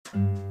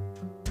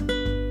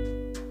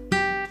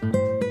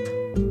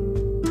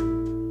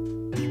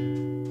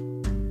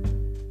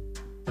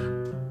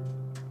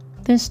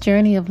This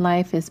journey of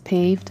life is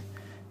paved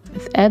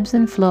with ebbs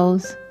and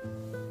flows,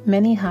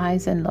 many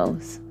highs and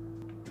lows.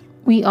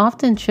 We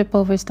often trip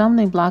over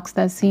stumbling blocks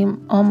that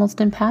seem almost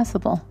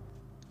impassable.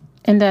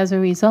 And as a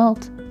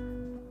result,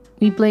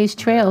 we blaze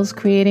trails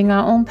creating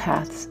our own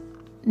paths,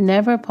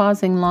 never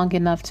pausing long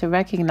enough to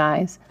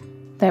recognize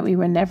that we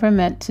were never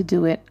meant to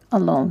do it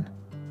alone.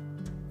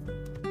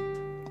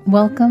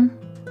 Welcome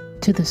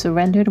to the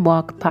Surrendered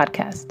Walk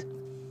podcast.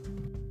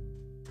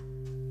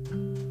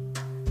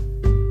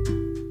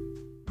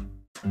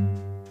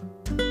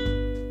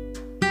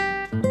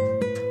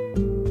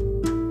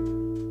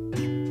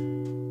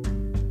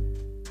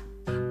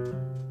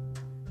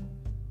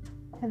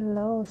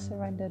 Hello,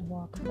 Surrendered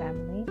Walk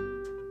family.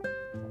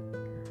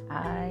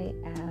 I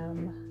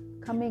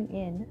am coming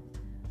in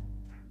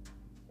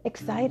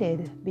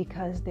excited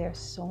because there's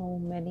so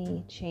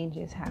many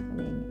changes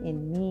happening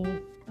in me,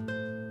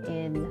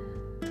 in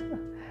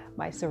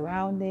my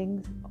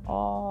surroundings.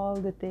 All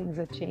the things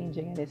are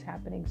changing and it's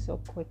happening so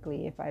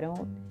quickly. If I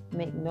don't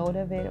make note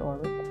of it or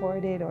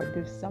record it or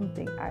do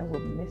something, I will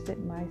miss it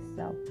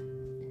myself.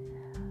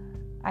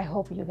 I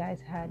hope you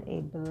guys had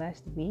a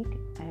blessed week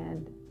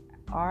and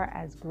are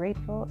as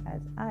grateful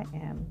as I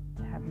am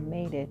to have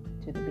made it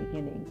to the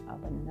beginning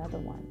of another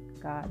one.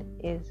 God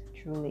is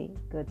truly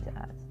good to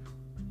us.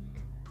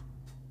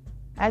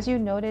 As you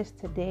notice,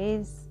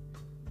 today's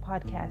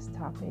podcast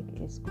topic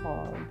is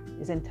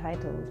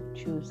entitled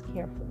Choose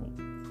Carefully.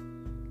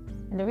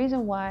 And the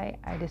reason why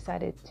I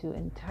decided to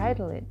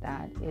entitle it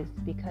that is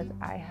because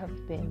I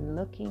have been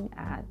looking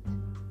at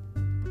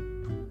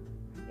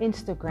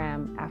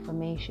Instagram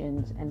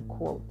affirmations and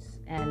quotes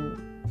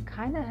and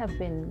kind of have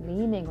been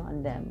leaning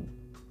on them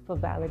for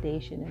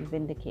validation and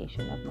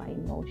vindication of my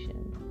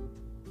emotions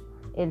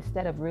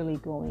instead of really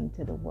going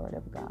to the Word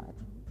of God.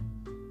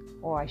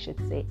 Or I should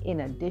say,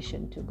 in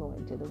addition to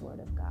going to the Word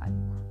of God.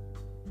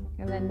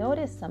 And I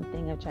noticed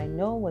something which I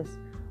know was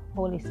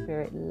Holy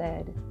Spirit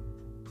led,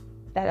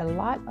 that a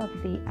lot of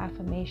the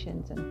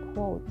affirmations and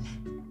quotes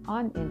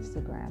on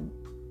Instagram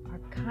are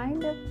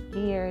kind of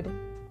geared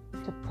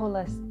to pull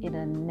us in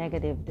a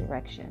negative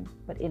direction,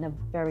 but in a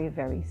very,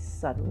 very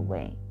subtle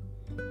way.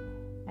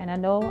 And I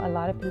know a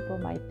lot of people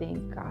might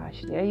think,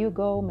 gosh, there you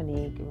go,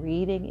 Monique,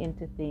 reading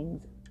into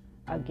things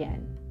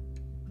again.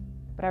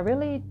 But I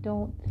really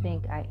don't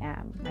think I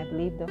am. I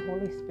believe the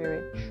Holy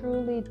Spirit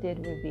truly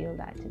did reveal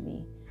that to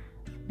me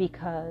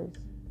because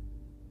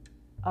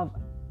of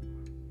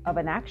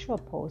an actual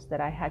post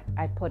that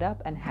I put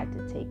up and had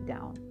to take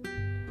down.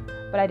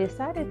 But I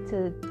decided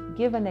to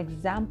give an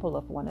example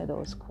of one of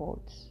those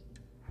quotes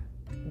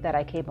that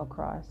I came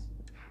across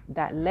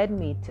that led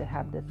me to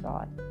have the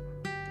thought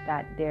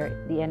that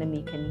the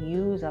enemy can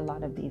use a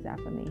lot of these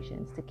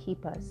affirmations to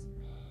keep us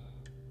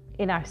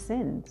in our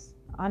sins,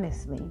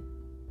 honestly.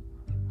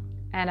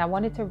 And I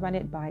wanted to run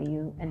it by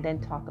you and then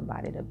talk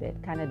about it a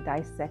bit, kind of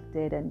dissect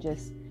it and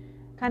just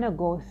kind of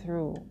go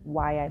through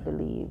why I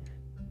believe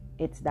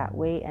it's that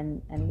way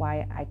and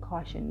why I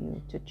caution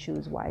you to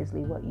choose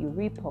wisely what you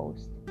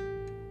repost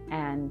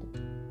and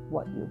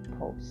what you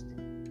post.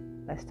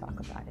 Let's talk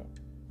about it.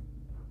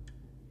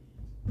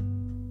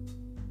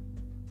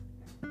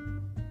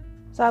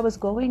 So I was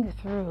going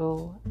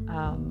through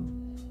my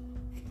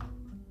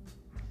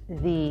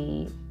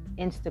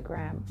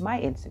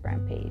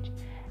Instagram page,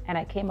 and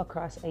I came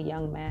across a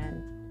young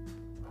man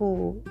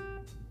who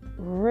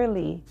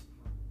really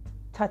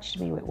touched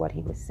me with what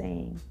he was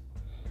saying.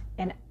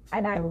 And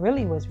I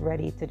really was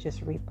ready to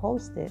just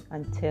repost it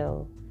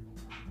until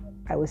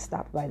I was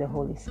stopped by the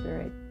Holy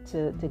Spirit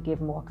to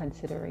give more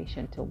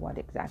consideration to what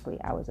exactly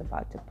I was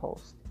about to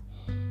post.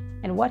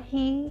 And what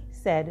he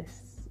said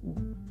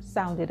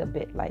sounded a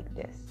bit like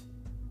this.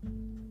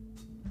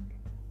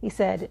 He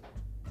said,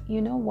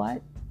 you know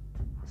what?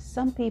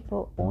 Some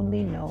people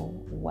only know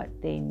what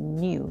they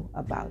knew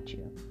about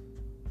you.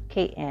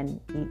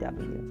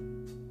 KNEW.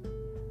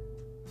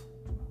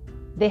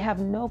 They have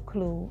no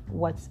clue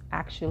what's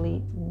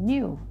actually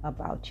new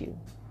about you.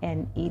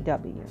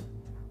 NEW.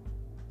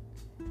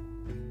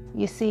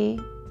 You see,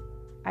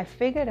 I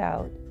figured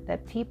out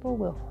that people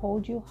will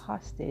hold you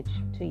hostage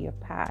to your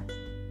past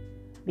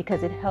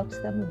because it helps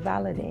them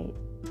validate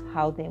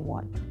how they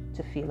want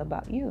to feel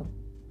about you.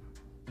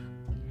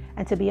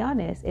 And to be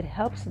honest, it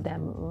helps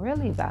them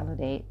really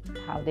validate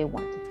how they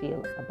want to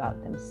feel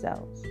about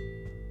themselves.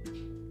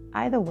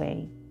 Either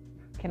way,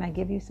 can I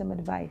give you some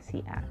advice?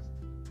 He asked.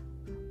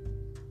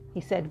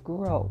 He said,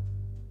 grow.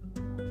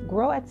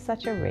 Grow at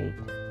such a rate,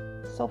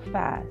 so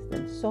fast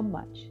and so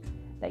much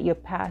that your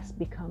past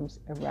becomes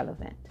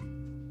irrelevant.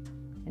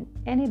 And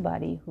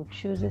anybody who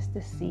chooses to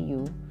see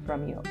you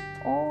from your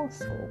old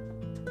scope,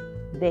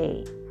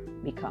 they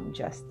become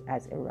just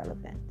as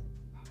irrelevant.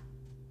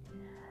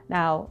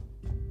 Now,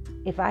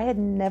 if I had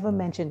never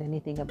mentioned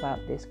anything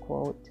about this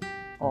quote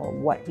or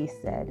what he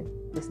said,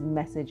 this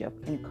message of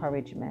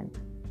encouragement,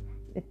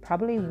 it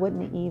probably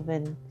wouldn't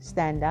even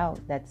stand out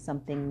that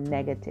something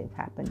negative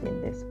happened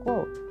in this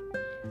quote.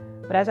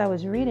 But as I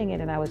was reading it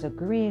and I was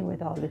agreeing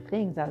with all the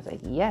things, I was like,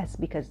 yes,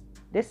 because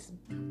this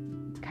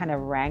kind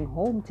of rang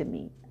home to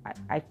me.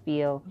 I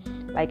feel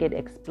like it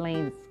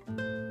explains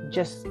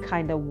just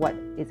kind of what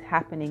is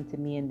happening to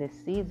me in this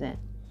season.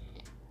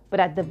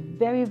 But at the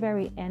very,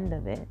 very end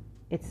of it,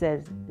 it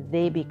says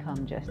they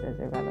become just as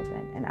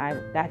irrelevant. And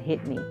that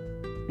hit me,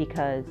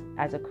 because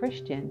as a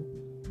Christian,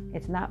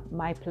 it's not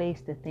my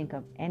place to think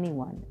of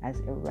anyone as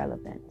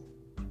irrelevant.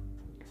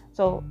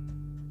 So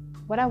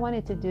what I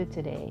wanted to do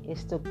today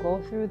is to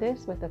go through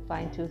this with a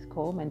fine-tooth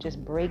comb and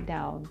just break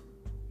down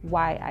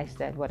why I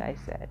said what I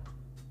said.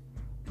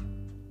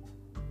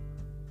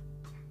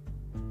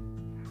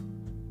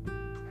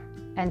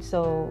 And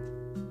so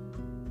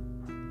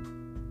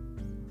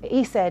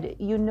he said,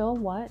 you know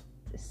what?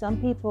 Some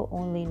people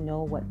only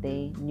know what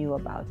they knew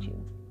about you.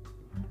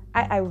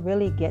 I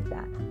really get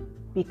that,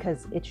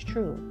 because it's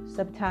true.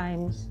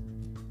 Sometimes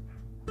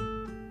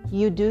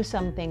you do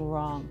something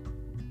wrong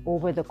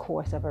over the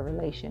course of a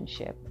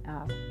relationship.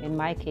 In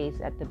my case,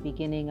 at the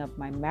beginning of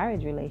my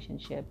marriage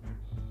relationship,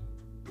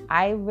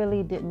 I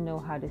really didn't know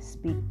how to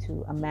speak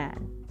to a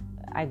man.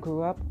 I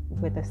grew up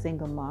with a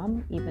single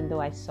mom. Even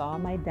though I saw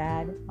my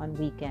dad on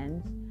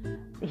weekends,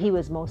 he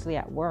was mostly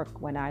at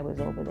work when I was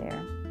over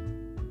there.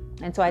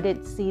 And so I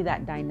didn't see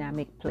that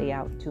dynamic play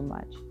out too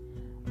much.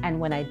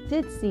 And when I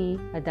did see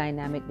a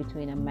dynamic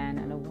between a man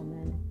and a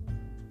woman,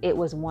 it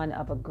was one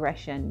of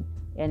aggression,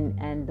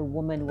 and the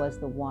woman was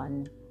the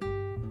one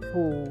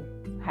who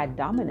had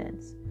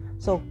dominance.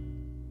 So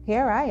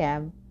here I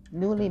am,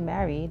 newly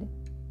married,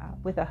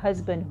 with a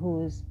husband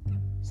who's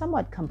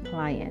somewhat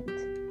compliant.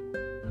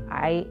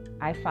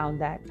 I found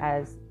that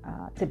as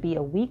to be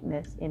a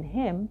weakness in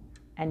him,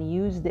 and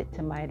used it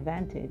to my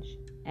advantage,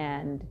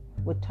 and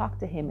would talk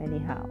to him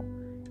anyhow,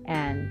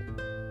 and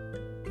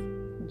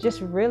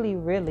just really,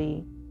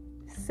 really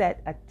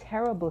set a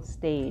terrible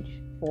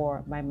stage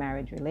for my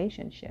marriage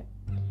relationship.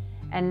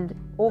 And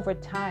over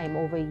time,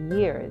 over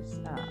years,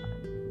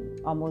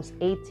 almost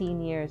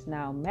 18 years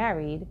now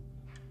married,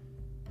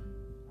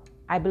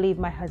 I believe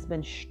my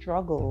husband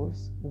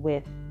struggles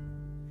with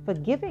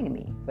forgiving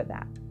me for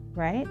that,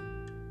 right?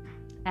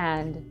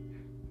 And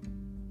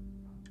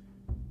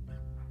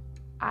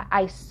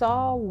I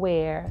saw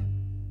where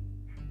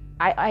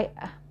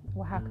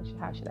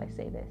how should I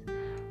say this?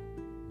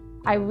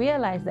 I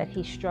realized that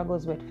he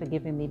struggles with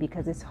forgiving me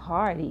because it's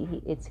hard.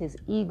 It's his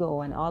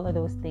ego and all of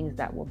those things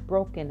that were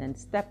broken and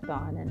stepped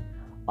on and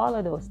all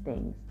of those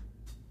things.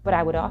 But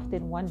I would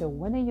often wonder,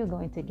 when are you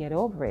going to get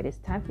over it? It's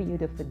time for you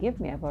to forgive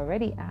me. I've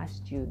already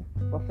asked you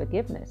for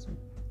forgiveness.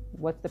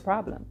 What's the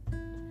problem?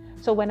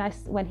 So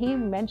when he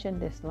mentioned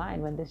this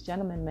line, when this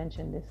gentleman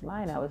mentioned this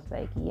line, I was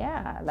like,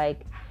 yeah,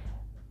 like,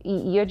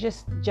 you're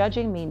just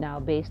judging me now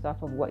based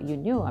off of what you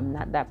knew. I'm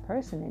not that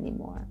person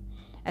anymore.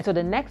 And so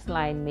the next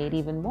line made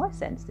even more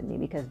sense to me,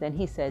 because then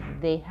he said,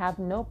 they have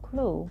no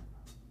clue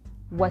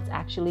what's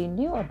actually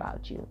new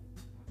about you.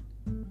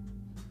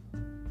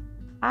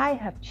 I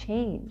have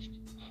changed,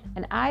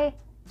 and I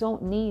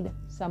don't need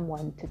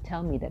someone to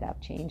tell me that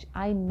I've changed.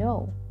 I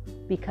know,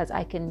 because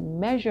I can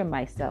measure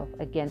myself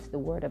against the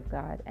Word of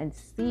God and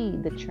see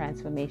the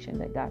transformation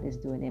that God is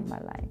doing in my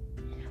life.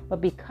 But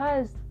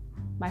because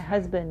my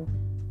husband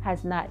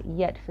has not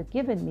yet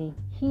forgiven me,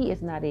 he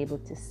is not able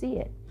to see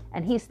it.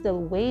 And he's still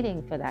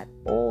waiting for that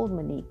old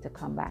Monique to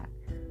come back.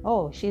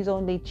 Oh, she's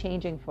only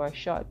changing for a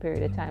short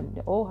period of time.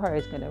 The old her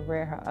is going to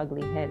rear her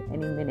ugly head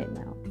any minute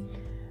now.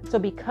 So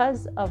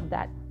because of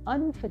that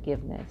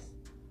unforgiveness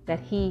that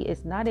he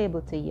is not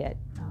able to yet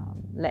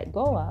let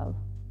go of,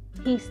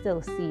 he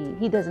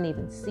doesn't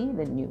even see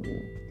the new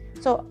me.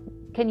 So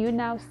can you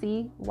now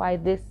see why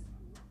this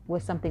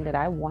was something that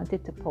I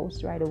wanted to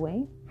post right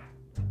away?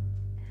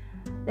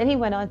 Then he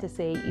went on to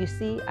say, you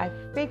see, I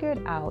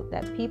figured out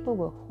that people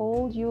will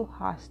hold you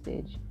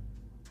hostage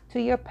to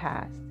your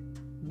past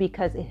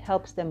because it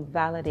helps them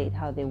validate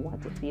how they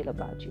want to feel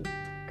about you.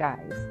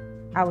 Guys,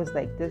 I was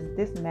like, does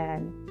this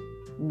man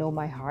know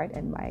my heart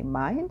and my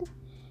mind?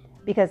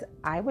 Because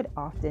I would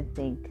often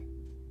think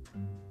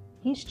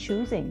he's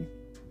choosing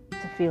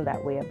to feel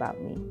that way about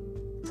me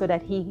so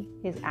that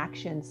his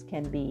actions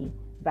can be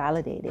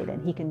validated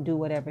and he can do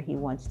whatever he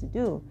wants to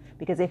do.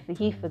 Because if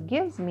he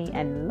forgives me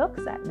and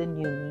looks at the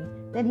new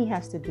me, then he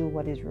has to do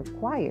what is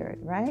required,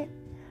 right?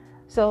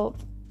 So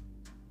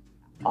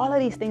all of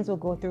these things will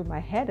go through my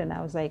head, and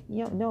I was like,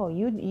 you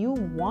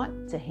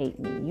want to hate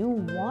me. You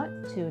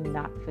want to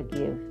not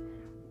forgive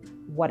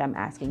what I'm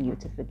asking you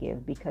to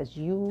forgive, because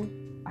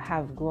you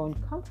have grown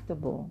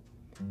comfortable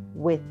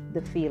with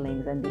the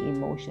feelings and the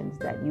emotions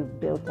that you've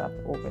built up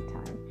over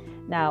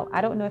time. Now, I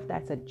don't know if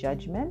that's a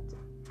judgment.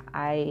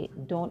 I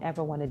don't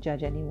ever want to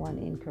judge anyone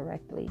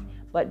incorrectly,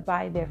 but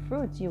by their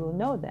fruits you will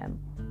know them.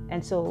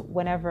 And so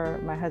whenever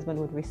my husband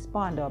would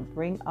respond or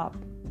bring up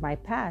my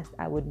past,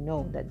 I would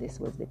know that this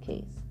was the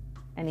case.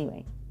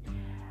 Anyway,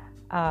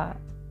 and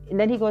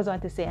then he goes on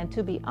to say, and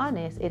to be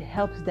honest, it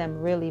helps them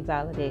really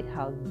validate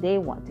how they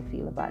want to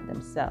feel about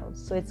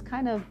themselves. So it's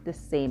kind of the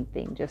same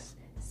thing, just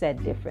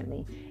said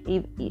differently.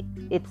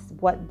 It's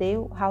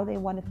how they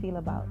want to feel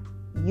about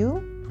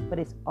you, but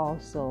it's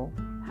also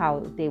how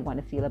they want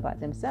to feel about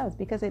themselves,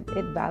 because it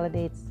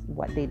validates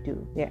what they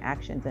do, their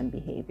actions and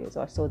behaviors,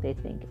 or so they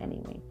think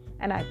anyway.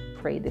 And I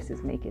pray this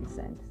is making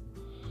sense.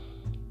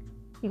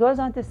 He goes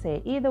on to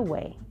say, either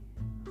way,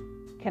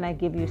 can I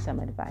give you some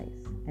advice?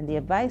 And the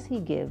advice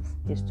he gives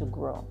is to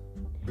grow.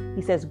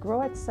 He says,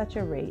 grow at such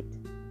a rate,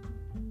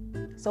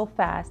 so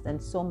fast and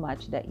so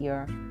much that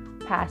your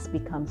past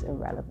becomes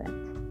irrelevant.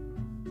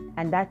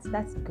 And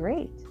that's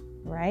great,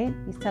 right?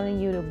 He's telling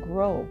you to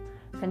grow,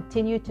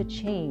 continue to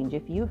change.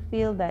 If you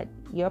feel that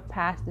your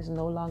past is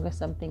no longer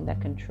something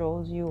that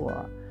controls you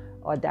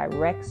or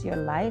directs your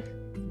life,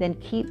 then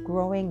keep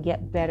growing,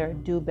 get better,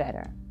 do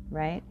better,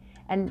 right?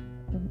 And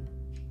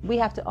we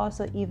have to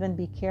also even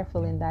be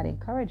careful in that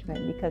encouragement,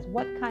 because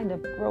what kind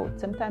of growth?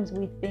 Sometimes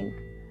we think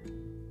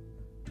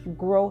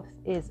growth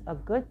is a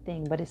good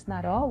thing, but it's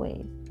not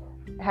always.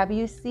 Have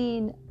you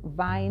seen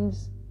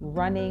vines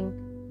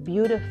running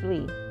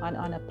beautifully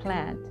on a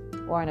plant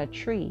or on a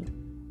tree,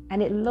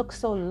 and it looks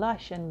so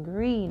lush and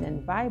green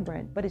and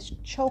vibrant, but it's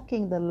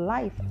choking the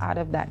life out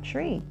of that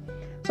tree?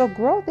 So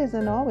growth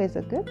isn't always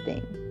a good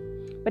thing.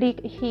 But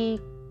he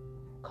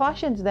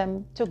cautions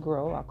them to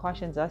grow, or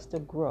cautions us to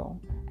grow,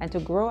 and to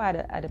grow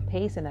at a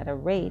pace and at a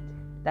rate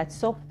that's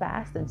so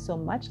fast and so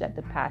much that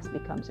the past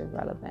becomes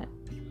irrelevant.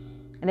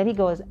 And then he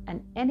goes,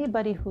 and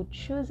anybody who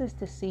chooses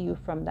to see you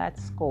from that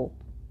scope,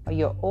 or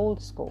your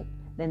old scope,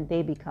 then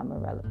they become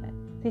irrelevant.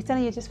 So he's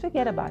telling you, just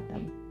forget about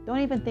them. Don't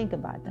even think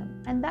about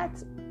them. And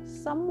that's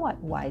somewhat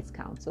wise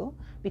counsel,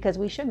 because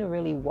we shouldn't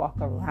really walk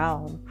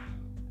around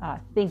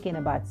thinking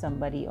about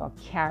somebody or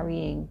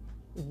carrying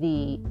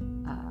the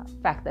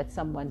fact that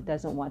someone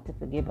doesn't want to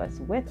forgive us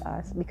with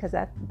us, because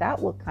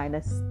that will kind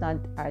of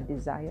stunt our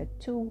desire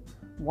to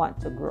want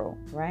to grow,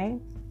 right?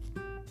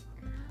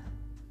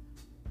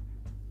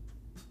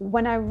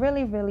 When I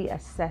really, really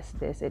assessed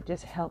this, it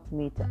just helped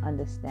me to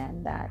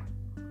understand that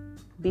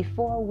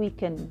before we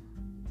can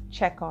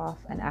check off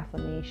an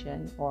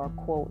affirmation or a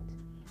quote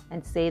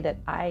and say that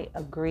I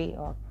agree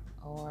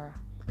or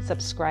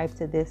subscribe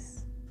to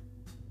this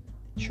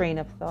train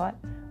of thought,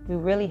 we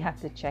really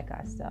have to check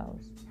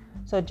ourselves.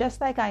 So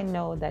just like I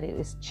know that it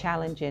is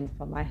challenging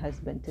for my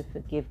husband to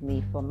forgive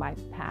me for my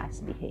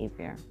past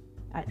behavior,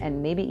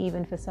 and maybe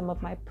even for some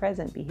of my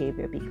present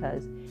behavior,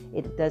 because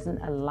it doesn't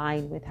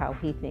align with how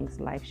he thinks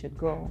life should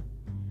go,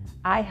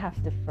 I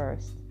have to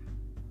first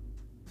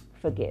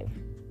forgive.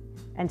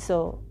 And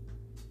so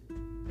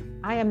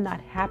I am not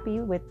happy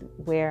with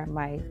where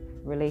my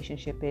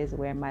relationship is,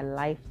 where my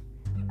life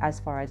as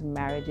far as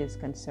marriage is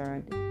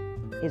concerned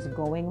is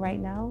going right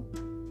now,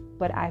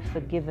 but I've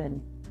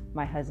forgiven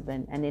my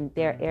husband, and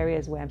there are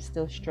areas where I'm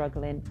still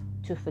struggling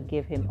to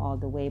forgive him all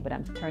the way, but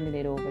I'm turning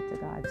it over to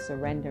God,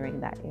 surrendering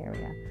that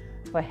area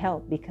for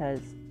help,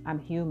 because I'm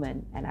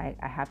human and I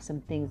have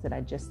some things that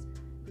I just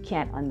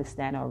can't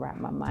understand or wrap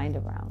my mind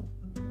around.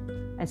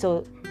 And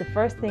so the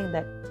first thing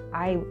that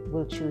I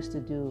will choose to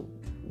do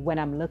when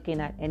I'm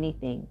looking at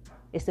anything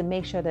is to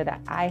make sure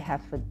that I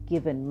have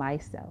forgiven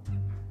myself,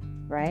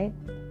 right?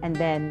 And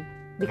then,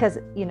 because,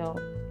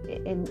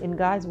 in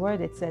God's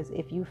word, it says,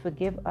 if you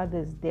forgive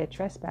others their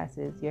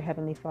trespasses, your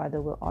heavenly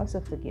Father will also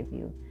forgive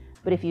you.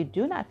 But if you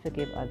do not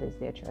forgive others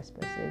their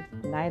trespasses,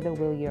 neither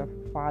will your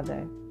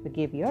Father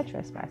forgive your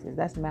trespasses.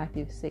 That's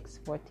Matthew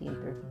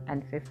 6:14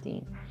 and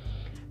 15.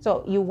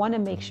 So you want to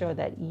make sure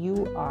that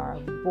you are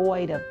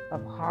void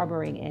of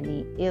harboring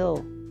any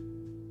ill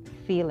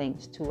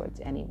feelings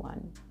towards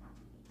anyone.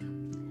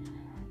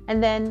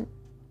 And then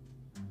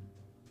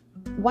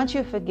once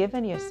you've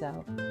forgiven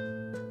yourself,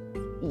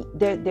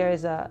 there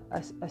is a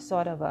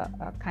sort of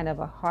a kind of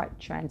a heart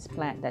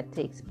transplant that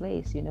takes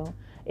place.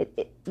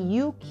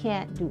 You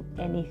can't do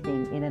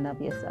anything in and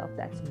of yourself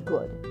that's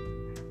good.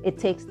 It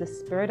takes the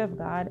Spirit of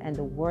God and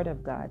the Word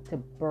of God to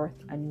birth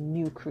a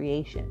new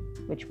creation,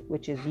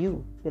 which is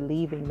you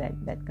believing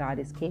that God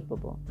is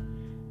capable.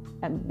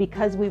 And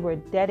because we were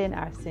dead in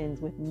our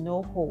sins with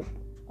no hope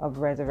of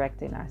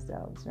resurrecting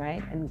ourselves,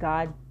 right? And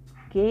God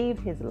gave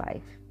his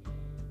life,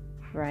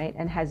 right?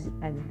 And has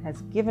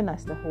given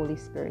us the Holy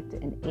Spirit to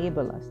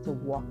enable us to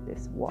walk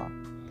this walk.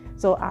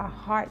 So our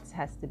hearts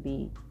has to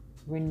be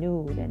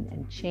renewed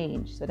and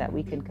changed so that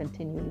we can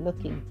continue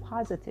looking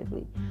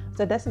positively.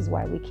 So this is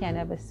why we can't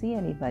ever see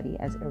anybody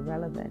as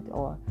irrelevant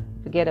or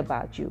forget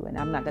about you and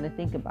I'm not going to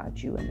think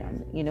about you.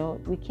 And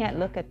we can't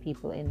look at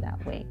people in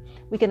that way.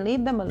 We can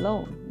leave them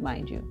alone,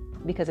 mind you,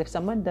 because if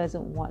someone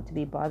doesn't want to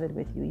be bothered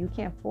with you, you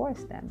can't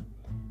force them,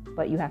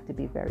 but you have to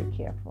be very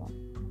careful.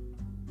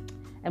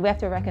 And we have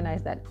to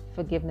recognize that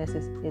forgiveness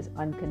is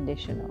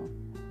unconditional.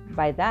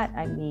 By that,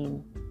 I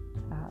mean,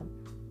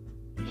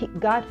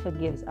 God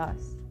forgives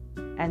us.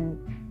 And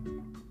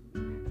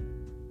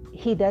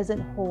he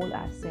doesn't hold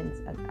our sins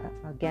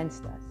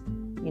against us.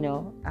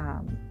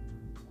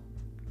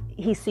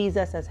 He sees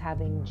us as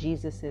having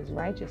Jesus's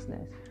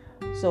righteousness.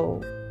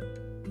 So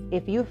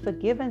if you've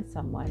forgiven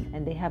someone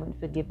and they haven't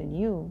forgiven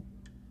you,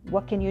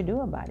 what can you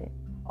do about it?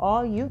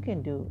 All you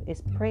can do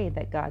is pray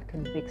that God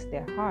convicts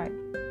their heart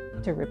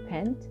to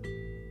repent.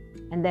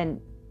 And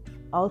then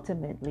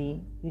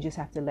ultimately, you just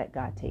have to let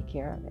God take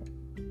care of it.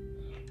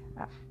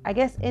 I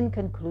guess in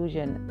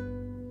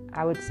conclusion,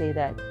 I would say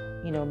that,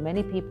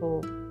 many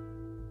people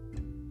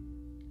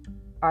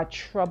are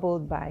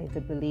troubled by the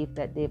belief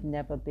that they've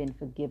never been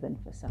forgiven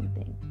for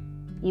something,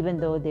 even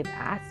though they've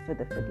asked for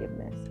the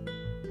forgiveness.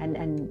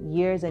 And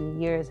years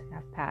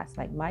have passed,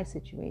 like my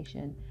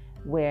situation,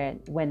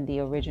 when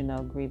the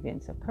original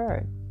grievance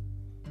occurred.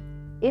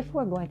 If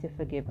we're going to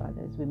forgive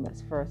others, we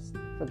must first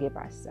forgive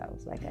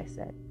ourselves, like I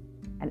said.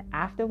 And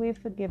after we've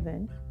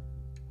forgiven,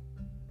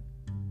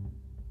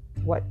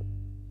 what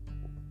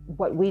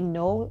we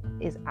know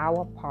is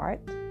our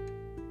part,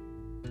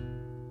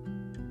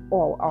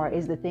 or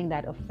is the thing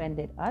that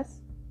offended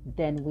us,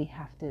 then we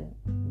have to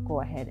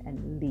go ahead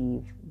and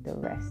leave the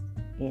rest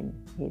in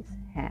his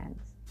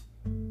hands.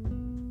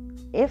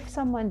 If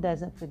someone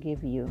doesn't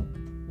forgive you,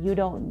 you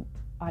don't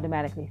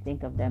automatically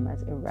think of them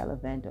as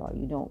irrelevant, or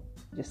you don't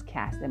just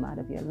cast them out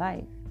of your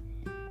life.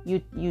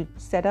 You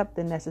set up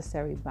the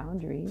necessary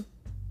boundaries,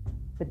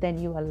 but then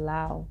you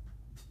allow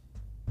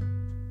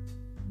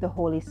the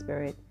Holy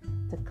Spirit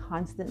to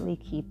constantly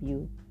keep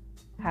you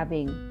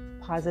having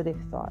positive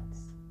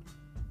thoughts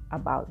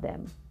about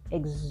them.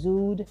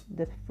 Exude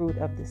the fruit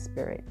of the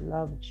Spirit: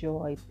 love,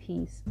 joy,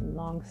 peace,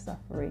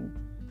 long-suffering,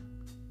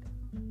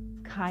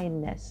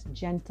 kindness,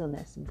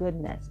 gentleness,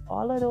 goodness.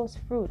 All of those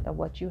fruit are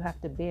what you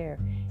have to bear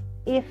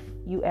if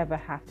you ever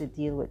have to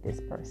deal with this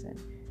person.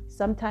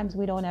 Sometimes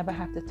we don't ever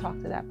have to talk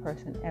to that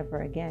person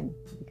ever again,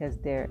 because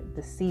the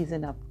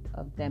season of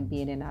them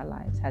being in our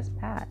lives has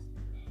passed.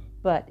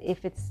 But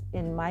if it's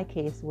in my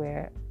case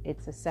where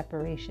it's a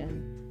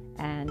separation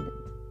and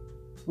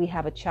we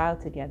have a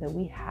child together,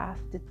 we have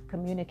to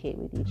communicate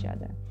with each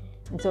other.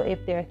 And so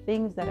if there are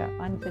things that are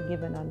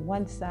unforgiven on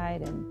one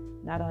side and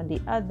not on the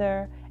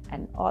other,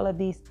 and all of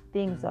these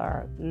things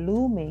are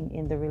looming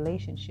in the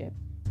relationship,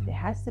 there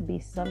has to be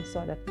some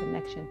sort of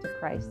connection to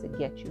Christ to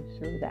get you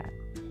through that.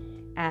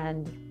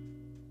 And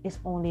it's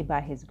only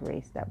by his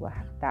grace that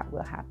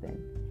will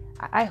happen.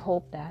 I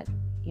hope that,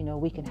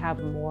 we can have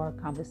more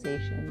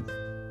conversations.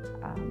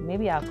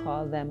 Maybe I'll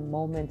call them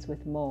Moments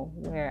with Mo,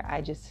 where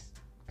I just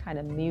kind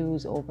of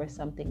muse over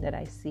something that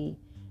I see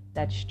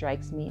that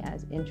strikes me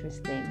as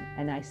interesting,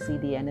 and I see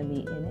the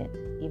enemy in it,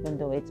 even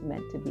though it's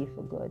meant to be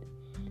for good,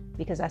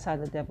 because that's how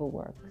the devil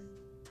works,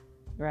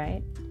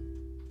 right?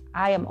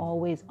 I am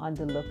always on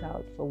the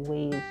lookout for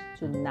ways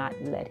to not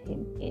let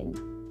him in.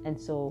 And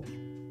so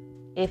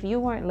if you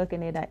weren't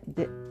looking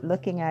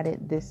at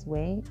it this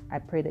way, I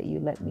pray that you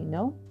let me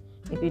know.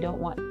 If you don't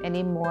want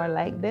any more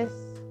like this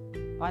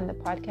on the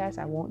podcast,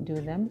 I won't do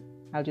them.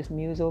 I'll just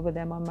muse over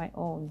them on my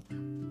own.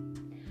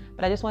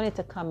 But I just wanted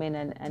to come in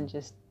and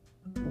just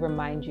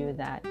remind you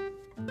that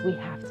we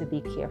have to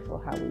be careful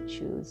how we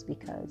choose,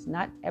 because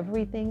not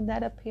everything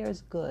that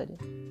appears good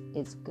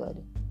is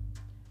good.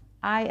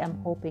 I am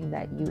hoping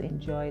that you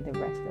enjoy the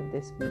rest of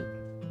this week.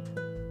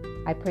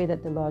 I pray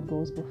that the Lord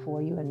goes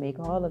before you and make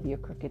all of your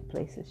crooked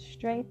places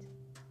straight.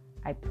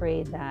 I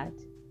pray that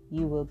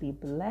you will be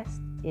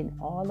blessed in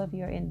all of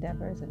your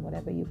endeavors, and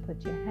whatever you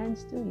put your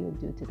hands to, you'll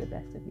do to the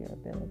best of your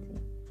ability.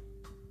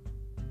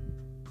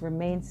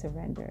 Remain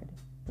surrendered.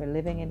 We're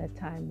living in a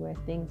time where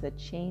things are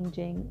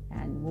changing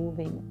and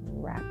moving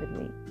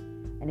rapidly.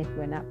 And if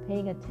we're not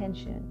paying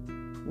attention,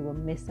 we will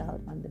miss out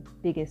on the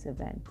biggest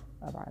event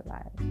of our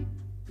lives.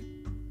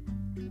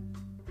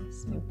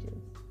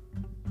 Smooches.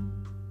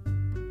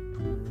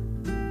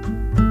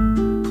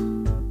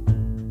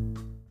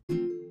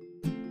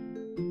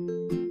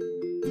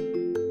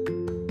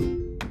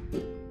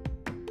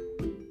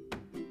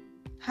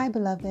 Hi,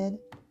 beloved.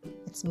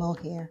 It's Mo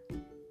here.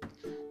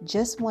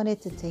 Just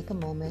wanted to take a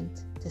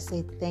moment to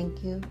say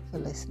thank you for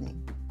listening,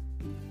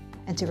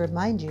 and to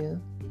remind you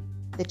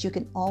that you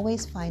can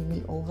always find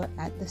me over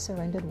at The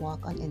Surrendered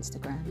Walk on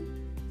Instagram,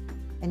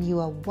 and you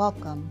are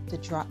welcome to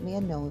drop me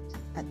a note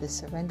at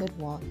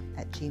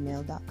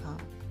thesurrenderedwalk@gmail.com.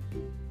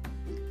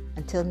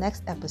 Until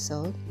next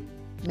episode,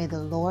 may the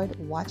Lord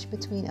watch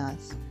between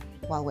us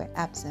while we're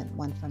absent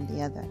one from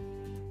the other.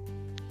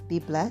 Be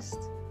blessed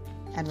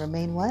and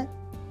remain what?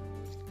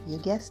 You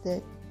guessed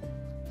it,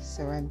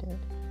 surrendered.